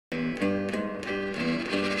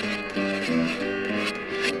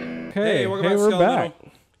Okay, Hey, welcome back to we're Skelemetal.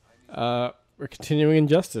 back. We're continuing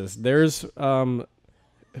Injustice. There's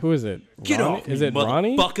who is it? Get Ronnie? off me, Is it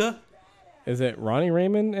Ronnie? motherfucker. Is it Ronnie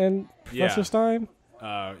Raymond and Professor Yeah. Stein?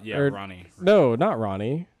 Yeah, Or- Ronnie. No, not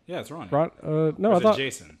Ronnie. Yeah, it's Ronnie. No, Or I is thought it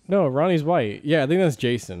Jason? no. Ronnie's white. Yeah, I think that's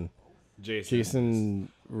Jason. Jason.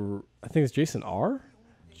 I think it's Jason R.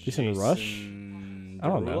 Jason Rush. I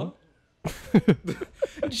don't know.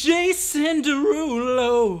 Jason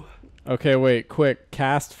Derulo. Okay, wait, quick.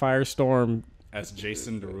 Cast Firestorm. That's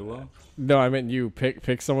Jason Derulo. No, I meant you.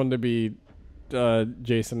 Pick someone to be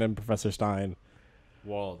Jason and Professor Stein.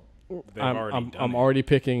 Well, they've already done I'm it already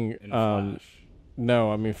picking. in Flash.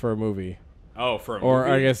 No, I mean for a movie. Oh, for a movie? Or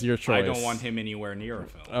I guess your choice. I don't want him anywhere near a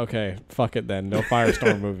film. Okay, fuck it then. No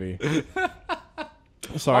Firestorm movie.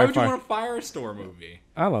 Sorry, Why would you want a Firestorm movie?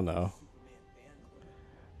 I don't know.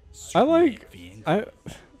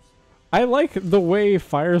 I like the way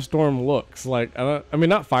Firestorm looks. Like I mean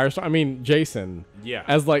not Firestorm. I mean Jason. Yeah.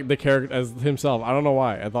 As like the character as himself. I don't know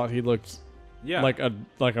why. I thought he looked Yeah. like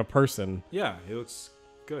a person. Yeah, he looks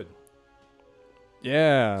good.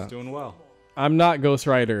 Yeah. He's doing well. I'm not Ghost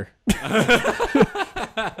Rider.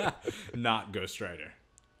 Not Ghost Rider.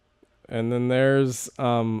 And then there's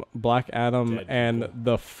Black Adam Dead and people.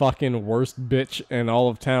 the fucking worst bitch in all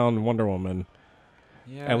of town, Wonder Woman.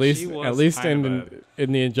 Yeah, At least in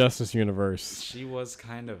the Injustice universe. She was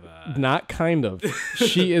kind of a... Not kind of.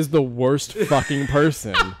 She is the worst fucking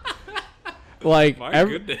person. Like, My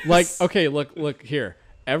goodness. like, okay, look here.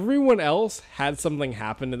 Everyone else had something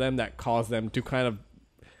happen to them that caused them to kind of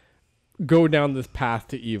go down this path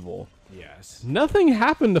to evil. Yes. Nothing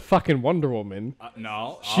happened to fucking Wonder Woman.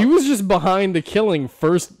 No. She was just behind the killing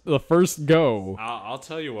the first go. I'll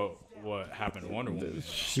tell you what happened to Wonder Woman.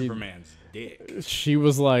 Superman's dick. She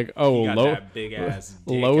was like, "Oh, He got that big ass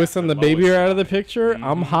dick Lois after and the baby Lois are out of the died. picture.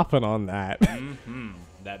 I'm hopping on that."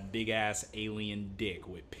 That big ass alien dick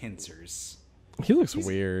with pincers. He looks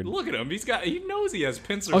weird. Look at him. He knows he has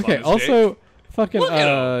pincers. Okay, on his also fucking Look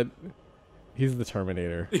at he's the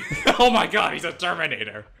Terminator. dick. Oh my god, he's a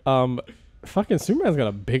Terminator. Fucking Superman's got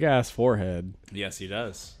a big ass forehead. Yes, he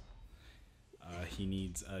does. He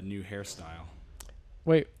needs a new hairstyle.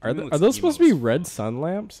 Wait, are He looks those supposed to be emo as red fuck. sun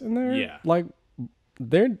lamps in there? Yeah. Like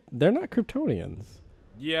they're not Kryptonians.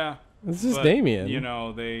 Yeah. This is but, Damien. You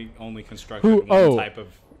know, they only constructed Who- one oh. type of...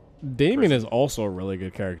 Damien is also a really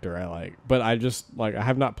good character I like, but I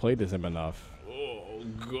have not played as him enough. Oh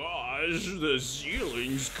gosh, the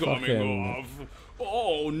ceiling's coming Fucking- off.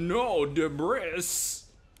 Oh no, debris.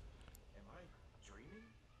 Am I dreaming?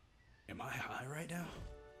 Am I high right now?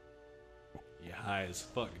 You're high as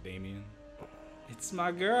fuck, Damien. It's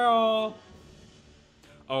my girl.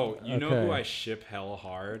 Oh, you know who Okay. I ship hella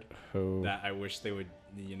hard? Who? That I wish they would,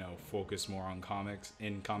 focus more on comics.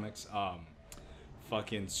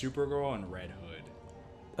 Fucking Supergirl and Red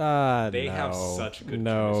Hood. They have such good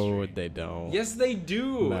chemistry. they don't. Yes, they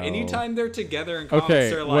do. No. Anytime they're together in comics, Okay,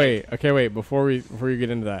 they're like, wait. Before you get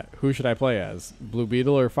into that, who should I play as? Blue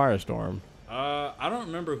Beetle or Firestorm? I don't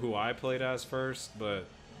remember who I played as first, but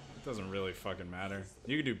it doesn't really fucking matter.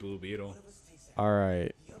 You could do Blue Beetle. All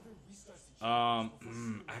right.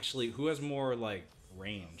 Actually, who has more like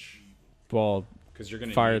range? Well, Because you're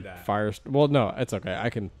gonna fire. need that. Well, no, it's okay. I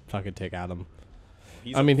can fucking take Adam.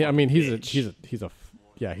 He's I a mean, fucking he's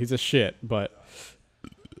bitch. a shit, but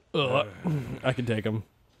I can take him.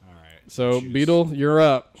 All right. So choose. Beetle, you're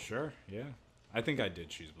up. Sure. Yeah. I think I did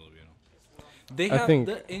choose Blue Beetle. They I have think-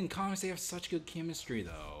 in comics they have such good chemistry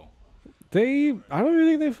though. I don't even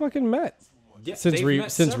think they fucking met Yeah, since they've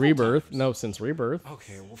met several Rebirth. times. No, since Rebirth.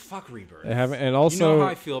 Okay, well fuck Rebirth. They haven't, and You also know how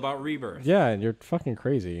I feel about Rebirth. yeah, and you're fucking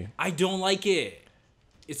crazy. I don't like it.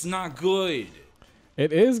 It's not good.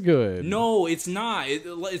 It is good. No, it's not.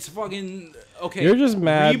 It's fucking okay. You're just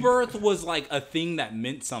mad. Rebirth was like a thing that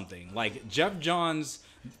meant something. Like Jeff Johns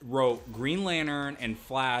wrote Green Lantern and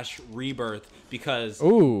Flash Rebirth because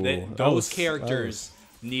Ooh, those that was- characters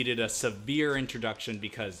needed a severe introduction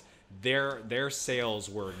because their sales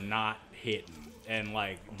were not hitting. And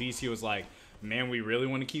like DC was like, man, we really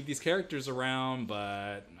want to keep these characters around,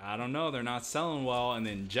 but I don't know, they're not selling well. And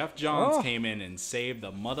then Jeff Johns came in and saved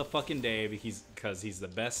the motherfucking day because he's the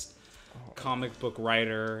best comic book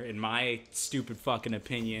writer in my stupid fucking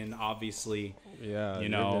opinion, obviously. Yeah, You you're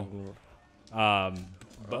know, getting-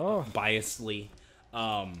 biasedly.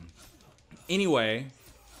 Anyway,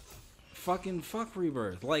 fucking fuck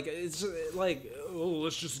Rebirth. Like, it's like, oh,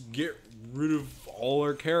 let's just get rid of all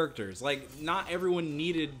our characters. Like, not everyone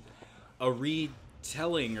needed a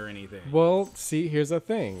retelling or anything. Well, see, here's the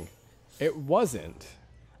thing. It wasn't.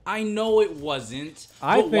 I know it wasn't,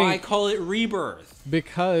 I but why think- call it Rebirth?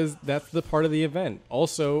 Because that's the part of the event.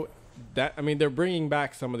 Also, that. I mean, they're bringing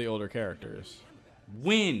back some of the older characters.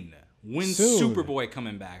 When's Soon. Superboy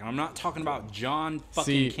coming back? And I'm not talking about John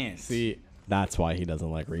fucking Kent. See, that's why he doesn't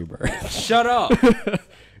like Rebirth. Shut up.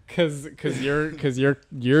 Cause your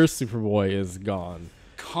Superboy is gone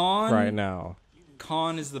Khan right now.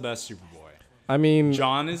 Khan is the best Superboy. I mean,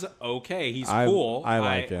 John is okay. He's cool. I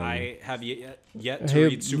like him. I have yet to hey,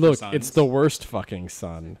 read Super look, Sons. it's the worst fucking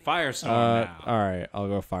son. Firestorm now. All right, I'll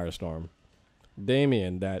go Firestorm.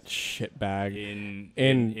 Damien, that shitbag.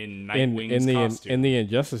 In Nightwing's costume. In the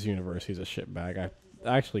Injustice universe, he's a shitbag. I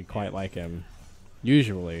actually quite like him.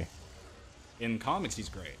 Usually, In comics, he's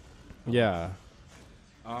great. yeah.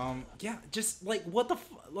 Yeah, just like what the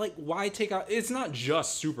like why take out? It's not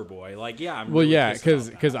just Superboy. Like, yeah, I'm Well, really yeah, pissed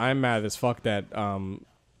about because that. I'm mad as fuck that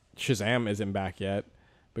Shazam isn't back yet.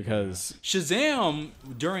 Because Shazam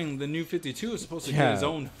during the New 52 was supposed to get his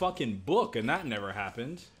own fucking book, and that never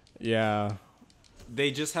happened. yeah,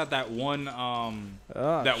 They just had that one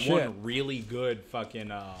shit. one really good fucking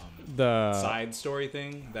the side story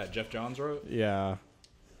thing that Jeff Johns wrote. yeah.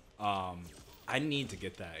 I need to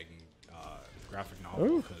get that graphic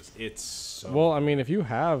novel because it's so. Well, I mean, if you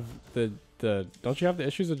have the don't you have the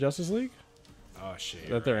issues of Justice League Oh shit.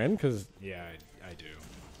 that they're in? Because Yeah, I do.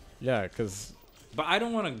 yeah, because But I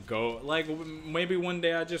don't want to go like maybe one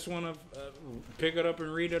day I just want to pick it up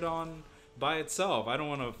and read it on by itself. I don't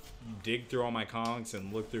want to dig through all my comics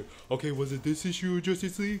and look through. Okay, was it this issue of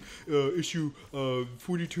Justice League, issue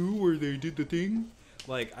 42, where they did the thing?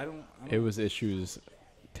 Like I don't it was issues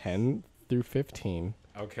 10 through 15.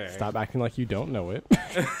 Okay. Stop acting like you don't know it.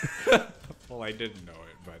 Well, I didn't know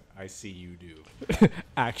it, but I see you do.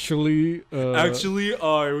 Actually, Actually, it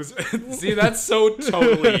was. See, that's so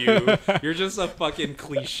totally you. You're just a fucking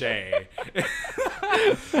cliche.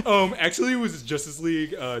 Actually, it was Justice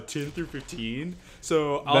League 10 through 15.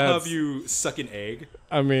 So I'll That's- have you suck an egg.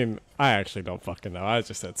 I mean, I actually don't fucking know. I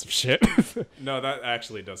just said some shit. No, that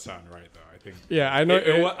actually does sound right, though. I think. Yeah, I know.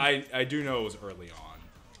 I do know it was early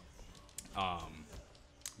on.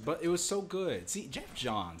 But it was so good. See, Jeff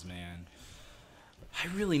Johns, man. I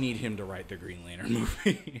really need him to write the Green Lantern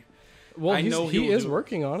movie. well, I know he he'll is do-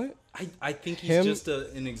 working on it. I think he's Him- just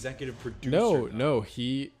an executive producer. No, though. no,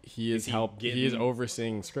 he is he help. He is getting-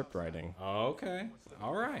 overseeing script writing. Oh, okay.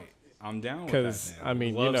 All right. I'm down with Because that. man. I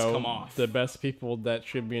mean, Gloves you come know, off. the best people that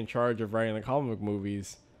should be in charge of writing the comic book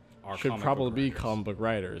movies Are should comic probably book be writers. comic book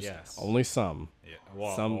writers. Yes. Only some. Yeah.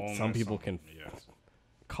 Well, some only people can Yes.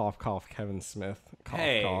 cough, cough. Kevin Smith. Cough,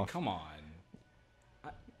 Hey, cough. come on.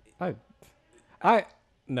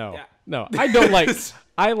 No, Yeah. no. I don't like.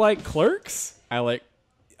 I like Clerks. I like,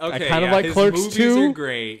 Okay, kinda like his Clerks movies too, are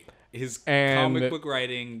great. His and- comic book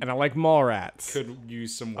writing and I like Mallrats. could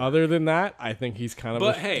use some work. Other than that, I think he's kind of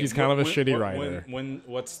But a, hey, he's kind of a shitty when- writer.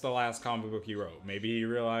 What's the last comic book he wrote? Maybe he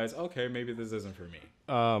realized, okay, maybe this isn't for me.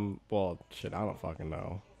 Well, shit, I don't fucking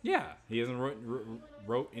know. Yeah, he hasn't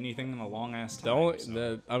wrote anything in a long ass time. The only,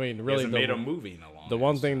 so. I mean, He really, hasn't made a movie in a long. the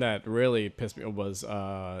one ass thing time. that really pissed me was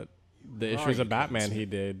the issues you of Batman cunts? he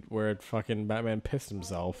did where fucking Batman pissed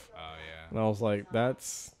himself, Oh yeah. and I was like,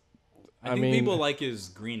 that's. I I think mean, people like his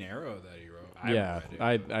Green Arrow that he wrote. I yeah,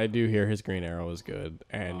 read it. I do hear his Green Arrow is good,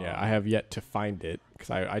 and yeah, I have yet to find it because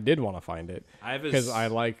I did want to find it I have his- because I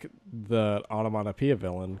like the onomatopoeia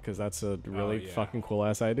villain because that's a really yeah. fucking cool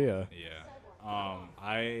ass idea. Yeah.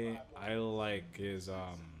 I like his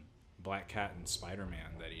Black Cat and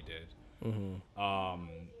Spider-Man that he did. Mm-hmm.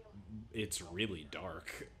 It's really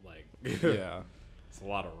dark. Like Yeah. it's a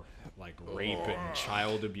lot of like rape and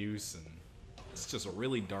child abuse, and it's just a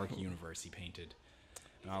really dark universe he painted.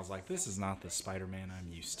 And I was like, this is not the Spider-Man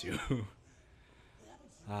I'm used to.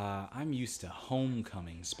 I'm used to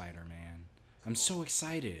Homecoming Spider-Man. I'm so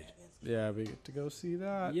excited. Yeah, we get to go see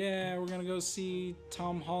that. Yeah, we're gonna go see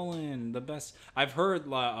Tom Holland, the best. I've heard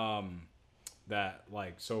that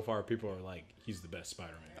like so far people are like he's the best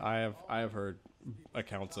Spider-Man. I have heard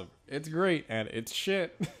accounts of it's great and it's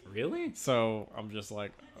shit. Really? So I'm just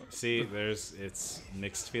like, See, it's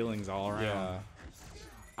mixed feelings all around. yeah.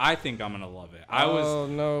 I think I'm gonna love it. Oh,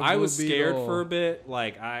 no, I Blue was scared Beetle. for a bit,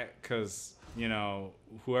 like cause you know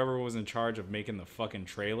whoever was in charge of making the fucking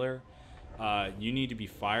trailer, you need to be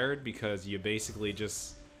fired because you basically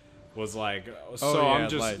just was like, so yeah, I'm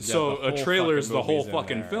just like, yeah, so the a whole trailer is fucking the whole movie's in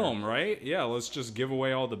fucking there. film, right? Yeah, let's just give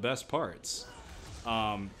away all the best parts.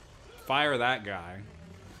 Fire that guy.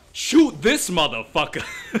 Shoot this motherfucker.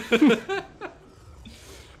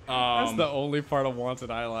 That's the only part of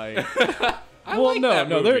Wanted I like. I like that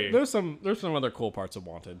movie. there's some other cool parts of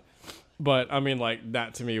Wanted, but I mean, like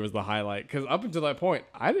that to me was the highlight because up until that point,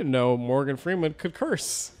 I didn't know Morgan Freeman could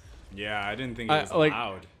curse. Yeah, I didn't think it was like,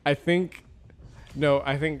 allowed. I think No,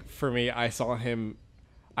 I think for me, I saw him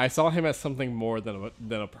as something more than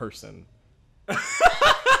a person.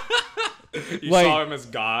 You Like- saw him as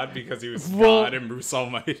God because he was Well- God and Bruce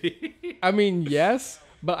Almighty. I mean, yes,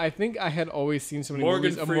 but I think I had always seen so many Morgan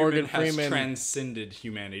movies of Freeman Morgan has Freeman. transcended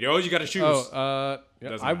humanity. Oh, you got to choose. Doesn't I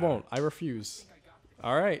matter. won't. I refuse.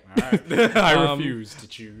 All right. I refuse to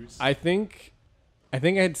choose. I think I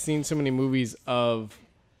had seen so many movies of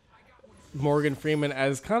Morgan Freeman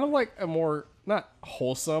as kind of like a more not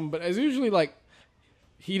wholesome, but as usually like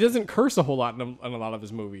he doesn't curse a whole lot in a lot of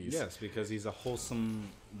his movies. Yes, because he's a wholesome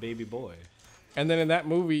baby boy. And then in that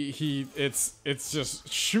movie, it's just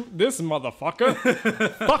shoot this motherfucker,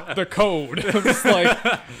 fuck the code.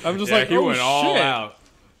 I'm just like he oh went shit. all out.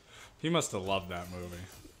 He must have loved that movie.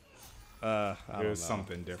 I It don't was know.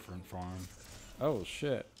 something different for him. Oh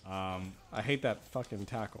shit. I hate that fucking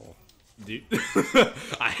tackle. Dude,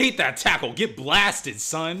 I hate that tackle. Get blasted,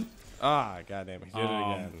 son. Ah, goddamn, he did it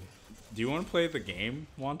again. Do you want to play the game,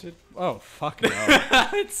 Wanted? Oh fuck no.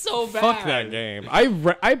 It's so bad. Fuck that game.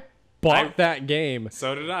 I bought that game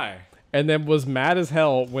So did I. and then was mad as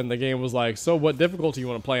hell when the game was like, so what difficulty you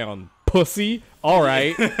want to play on? Pussy? All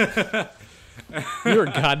right. You're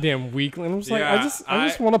a goddamn weakling. I'm just like, Yeah, I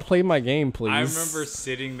just want to play my game, please. I remember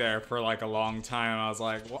sitting there for like a long time. I was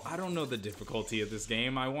like, well, I don't know the difficulty of this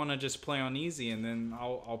game. I want to just play on easy, and then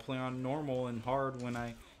I'll play on normal and hard when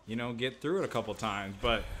I, get through it a couple times.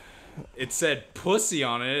 But it said pussy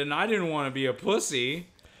on it, and I didn't want to be a pussy.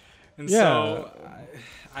 And so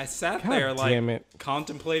I sat God there damn like it.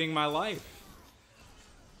 contemplating my life.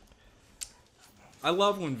 I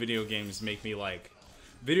love when video games make me like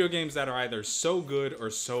video games that are either so good or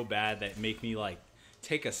so bad that make me like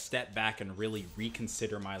take a step back and really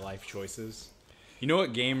reconsider my life choices. You know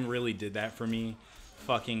what game really did that for me?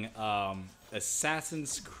 Fucking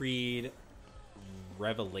Assassin's Creed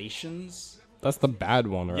Revelations. That's the bad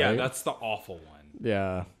one, right? Yeah, that's the awful one.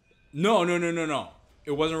 Yeah. No.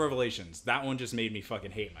 It wasn't Revelations. That one just made me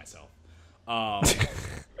fucking hate myself.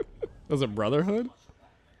 Was it Brotherhood?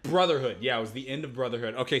 Brotherhood. Yeah, it was the end of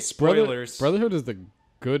Brotherhood. Okay, spoilers. Brotherhood is the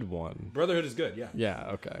good one. Brotherhood is good, yeah. Yeah,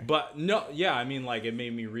 okay. But no, yeah, I mean, like, it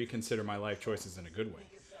made me reconsider my life choices in a good way.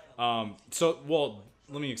 Well,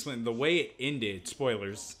 let me explain. The way it ended,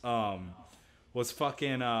 spoilers, was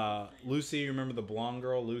fucking Lucy. You remember the blonde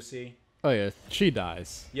girl, Lucy? Oh yeah, she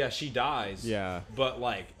dies. Yeah, she dies. Yeah. But,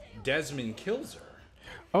 like, Desmond kills her.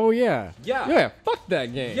 Oh yeah. Yeah. Yeah, fuck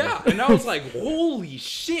that game. Yeah, and I was like, holy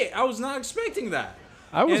shit, I was not expecting that.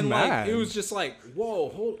 I was and mad. like it was just like, whoa,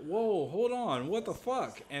 hold on, what the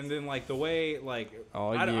fuck? And then like the way like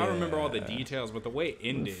I don't remember all the details, but the way it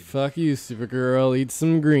ended. Fuck you, Supergirl. Eat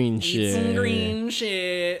some green shit. Eat some green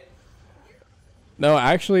shit. No,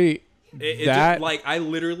 actually, It that just, like I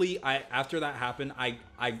literally after that happened, I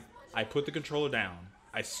put the controller down.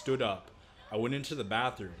 I stood up. I went into the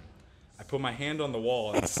bathroom. I put my hand on the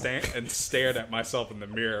wall and stared at myself in the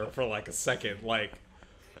mirror for like a second, like.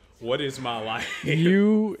 What is my life?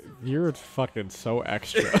 you're fucking so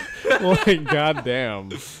extra. Like,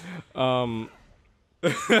 goddamn.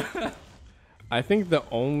 I think the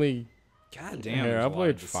only Goddamn. Here, there's I a lot played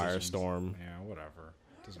of decisions. Firestorm. Yeah, whatever.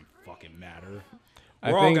 Doesn't fucking matter.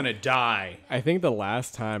 I We're all think- gonna die. I think the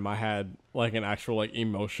last time I had like an actual like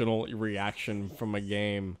emotional reaction from a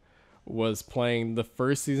game was playing the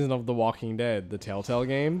first season of The Walking Dead, the Telltale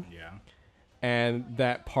game, Yeah. and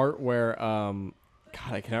that part where God,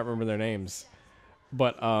 I cannot remember their names,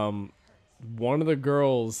 but one of the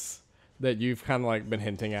girls that you've kind of like been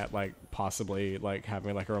hinting at like possibly like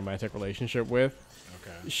having like a romantic relationship with,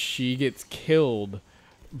 Okay. she gets killed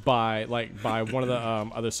by one of the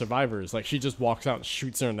other survivors. Like she just walks out and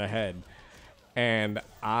shoots her in the head, and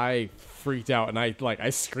I freaked out and I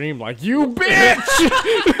screamed like, "You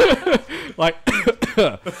bitch!" Like,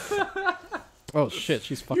 oh shit,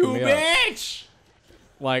 she's fucking You me up. bitch!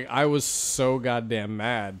 Like I was so goddamn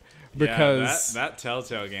mad because that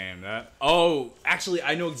Telltale game. Actually,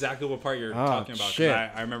 I know exactly what part you're talking about. 'Cause shit.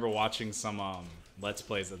 I remember watching some Let's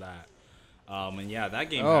Plays of that. And yeah, that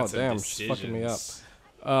game Oh, had some damn, she's decisions. fucking me up.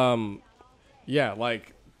 Yeah,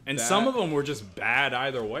 like And that- some of them were just bad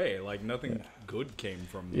either way. Like nothing good came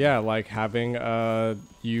from them. yeah, like having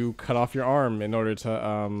you cut off your arm in order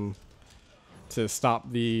to stop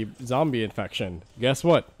the zombie infection. Guess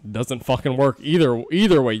what? Doesn't fucking work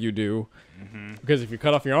either way you do. Because if you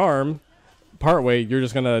cut off your arm, part way you're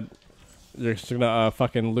just gonna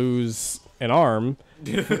fucking lose an arm,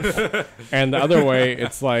 and the other way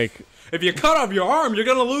it's like, If you cut off your arm, you're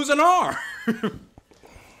gonna lose an arm.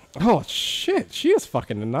 oh shit, she is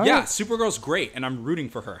fucking nice. Yeah, Supergirl's great, and I'm rooting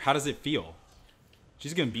for her. How does it feel?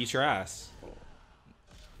 She's gonna beat your ass.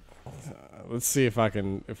 Let's see if I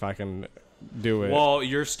can do it. Well,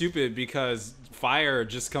 you're stupid because fire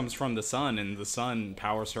just comes from the sun, and the sun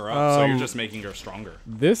powers her up. So you're just making her stronger.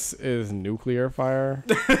 This is nuclear fire.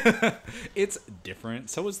 It's different.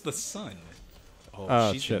 So is the sun.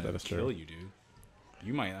 Oh, she's shit, gonna that is kill true. you, dude.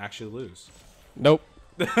 You might actually lose. Nope.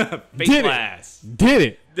 Fake Did blast. Did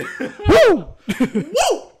it. Woo!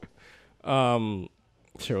 Woo!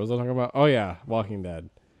 Shit, what was I talking about? Oh yeah, Walking Dead.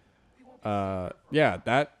 Yeah,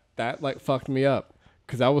 that like fucked me up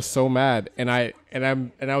because I was so mad, and I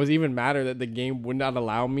was even madder that the game would not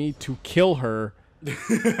allow me to kill her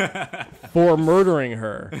for murdering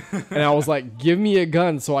her, and I was like, give me a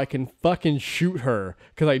gun so I can fucking shoot her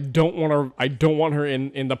because I don't want her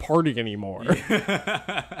in the party anymore.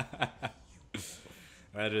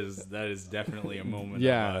 That is definitely a moment.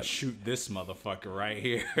 Yeah. Of, shoot this motherfucker right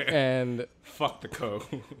here. And fuck the code.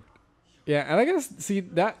 yeah, and I guess see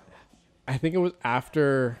that I think it was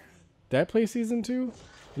after. Did I play season 2?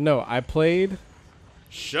 No, I played.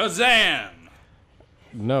 Shazam!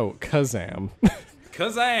 No, Kazam.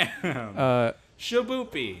 Kazam!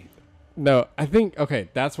 Shaboopy. No, I think okay,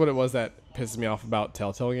 that's what it was that pisses me off about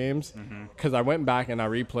Telltale games. Because I went back and I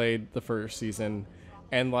replayed the first season,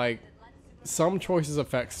 and like some choices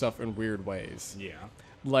affect stuff in weird ways. Yeah.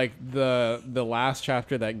 Like the last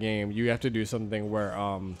chapter of that game, you have to do something where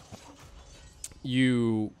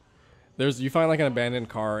you find like an abandoned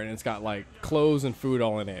car and it's got like clothes and food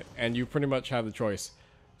all in it, and you pretty much have the choice: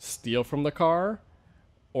 steal from the car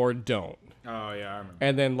or don't. Oh yeah, I remember.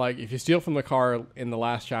 And then like if you steal from the car in the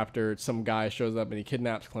last chapter, some guy shows up and he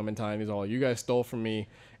kidnaps Clementine. He's all, you guys stole from me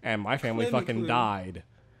and my family fucking died,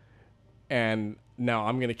 and now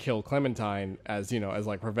I'm gonna kill Clementine as as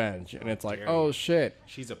like revenge. And it's like, oh shit,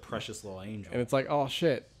 She's a precious little angel. and it's like, oh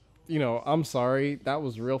shit, I'm sorry, that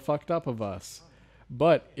was real fucked up of us.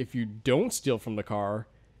 But if you don't steal from the car,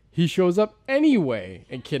 he shows up anyway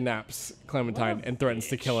and kidnaps Clementine and threatens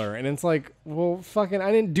to kill her. And it's like, well, fucking, I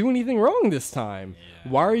didn't do anything wrong this time.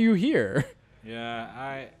 Yeah. Why are you here?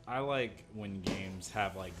 Yeah, I like when games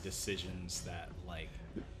have like decisions that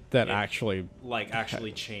That actually,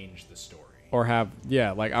 actually change the story. or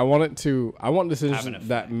like I want decisions Have an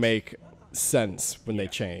that effect. make sense when they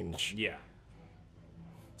change. Yeah.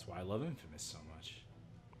 That's why I love Infamous so much.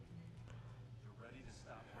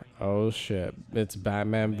 Oh shit, it's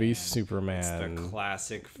Batman v It's Superman. the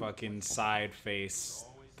classic fucking side face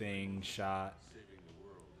thing shot.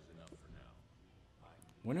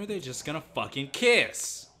 When are they just gonna fucking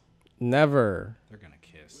kiss? Never. They're gonna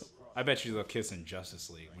kiss. I bet you they'll kiss in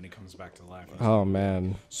Justice League when he comes back to life. Oh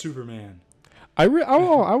man. Superman. I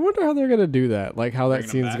wonder how they're gonna do that. Like how that Bring him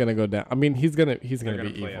scene's back? gonna go down. I mean, he's gonna They're gonna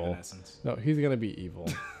be play evil. Evanescence. No, he's gonna be evil.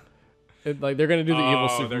 Like they're gonna do the evil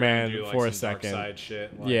Oh, they're gonna Superman do, like, for a some second. Dark side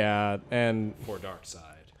shit, like, Yeah, and For Dark Side.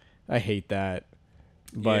 I hate that,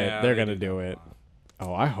 but Yeah, they're they gonna do do that a it. lot.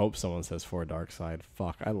 Oh, I hope someone says for Dark Side.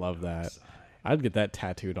 Fuck, I love that. Side. I'd get that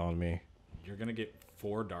tattooed on me. You're gonna get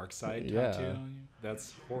 4 Dark Side Yeah. tattooed on you?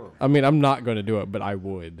 That's horrible. I mean, I'm not gonna do it, but I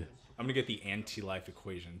would. I'm gonna get the anti-life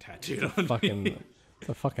equation tattooed on me. Fucking, it's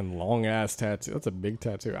a fucking long ass tattoo. That's a big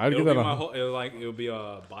tattoo. I'd It'll get be that my on. whole. It'll be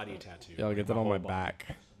a body tattoo. Yeah, I'll get that on whole my body. back.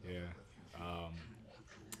 Yeah.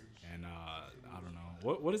 And I don't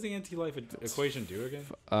know. What does the anti-life equation do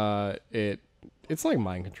again? It's like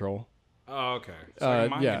mind control. Oh, okay. It's like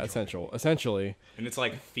mind Yeah, control. essentially. And it's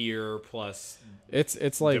like fear plus.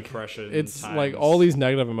 It's like Depression It's times- like all these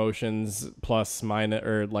negative emotions plus minus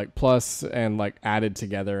or like plus and like added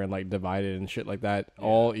together and like divided and shit like that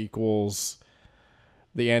all equals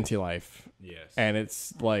the anti-life. Yes. And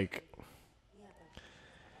it's like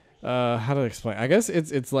how to explain? I guess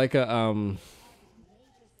it's like a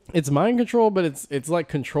it's mind control, but it's like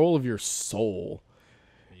control of your soul.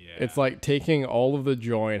 Yeah. It's like taking all of the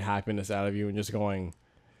joy and happiness out of you and just going,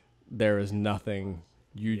 there is nothing.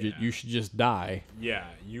 You should just die. Yeah,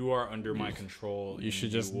 you are under my control. You and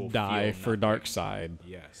should just will die feel for nothing. Dark Side.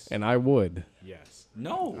 Yes. And I would. Yes.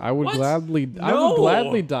 No. I would what? gladly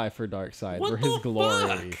No. die for Dark Side What for his the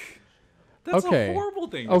glory. fuck? That's Okay. a horrible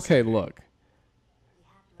thing. To Okay, say. look.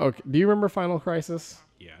 Okay, do you remember Final Crisis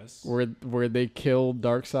Yes. where they killed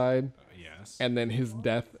Dark Side Yes. and then his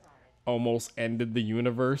death almost ended the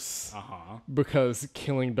universe? Uh-huh. Because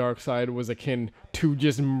killing Darkseid was akin to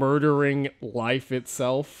just murdering life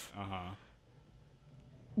itself. Uh-huh.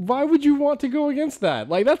 Why would you want to go against that?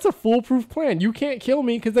 Like, that's a foolproof plan. You can't kill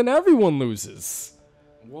me because then everyone loses.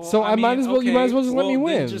 Well, So I might as well. You might as well just let me then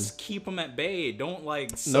win. just keep him at bay. Don't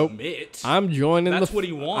like submit. I'm joining. That's what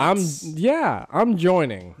he wants. I'm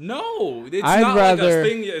joining. No, it's I'd not rather- like a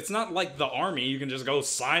thing. It's not like the army. You can just go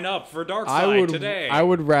sign up for Darkseid today. I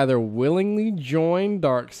would rather willingly join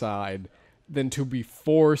Darkseid than to be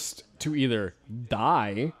forced to either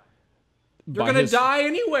die. You're gonna die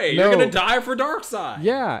anyway. No. You're gonna die for Darkseid.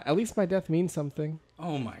 Yeah, at least my death means something.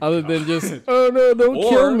 Oh my god. Other than just, oh no, don't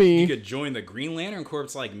kill me. You could join the Green Lantern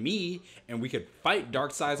Corps like me, and we could fight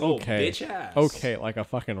Darkseid's little bitch ass. Okay, like a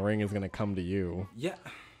fucking ring is gonna come to you. Yeah.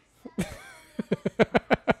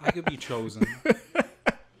 I could be chosen.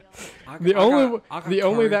 The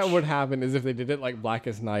only that would happen is if they did it like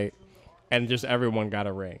Blackest Night, and just everyone got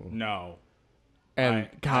a ring. No. And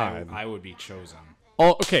God, I would be chosen.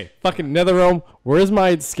 oh, okay, fucking NetherRealm. Where's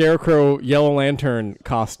my Scarecrow Yellow Lantern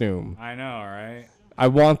costume? I know, right? I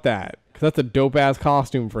want that because that's a dope ass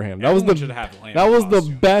costume for him. Everyone should have a that was the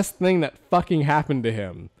costume. best thing that fucking happened to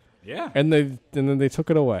him. Yeah. And then they took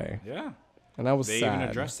it away. Yeah. And that was They sad. even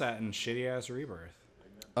addressed that in shitty ass Rebirth.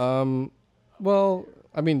 Well,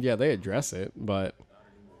 I mean, yeah, they address it, but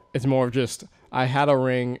it's more of just I had a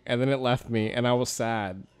ring and then it left me and I was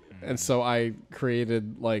sad, and so I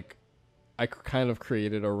created I kind of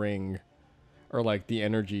created a ring, or like the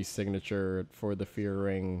energy signature for the fear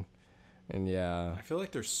ring, and yeah, I feel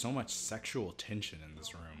like there's so much sexual tension in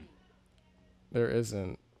this room. there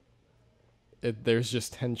isn't. There's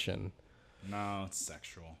just tension. No, it's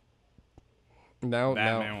sexual. Now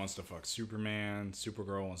Batman wants to fuck Superman.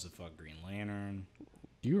 Supergirl wants to fuck Green Lantern.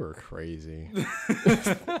 you are crazy.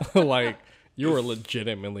 Like, you are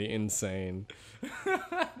legitimately insane.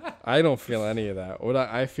 I don't feel any of that. What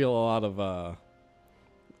I feel a lot of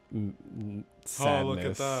sadness. Oh, look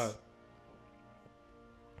at that.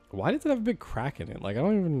 Why did it have a big crack in it? Like, I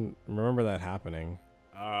don't even remember that happening.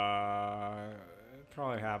 It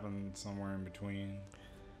probably happened somewhere in between.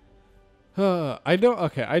 I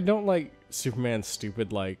don't like Superman's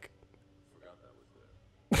stupid, like...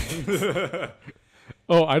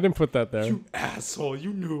 Oh, I didn't put that there. You asshole,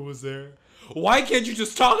 you knew it was there. Why can't you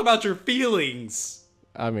just talk about your feelings?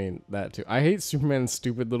 I mean, that too. I hate Superman's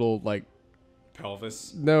stupid little, like...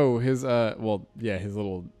 Pelvis. No, his, his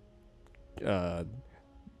little,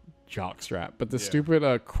 jock strap. But the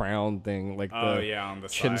stupid, crown thing, like on the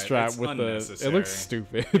chin side. strap It's with unnecessary. it looks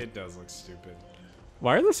stupid. It does look stupid.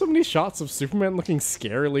 Why are there so many shots of Superman looking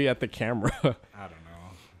scarily at the camera? I don't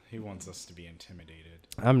know. He wants us to be intimidated.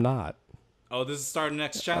 I'm not. Oh, this is starting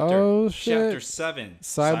next chapter. Oh, shit. Chapter 7.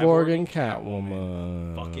 Cyborg and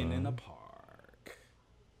Catwoman. Fucking in a park.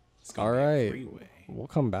 It's All gonna be a right. three-way. We'll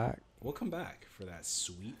come back. We'll come back for that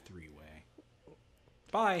sweet three-way.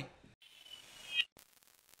 Bye.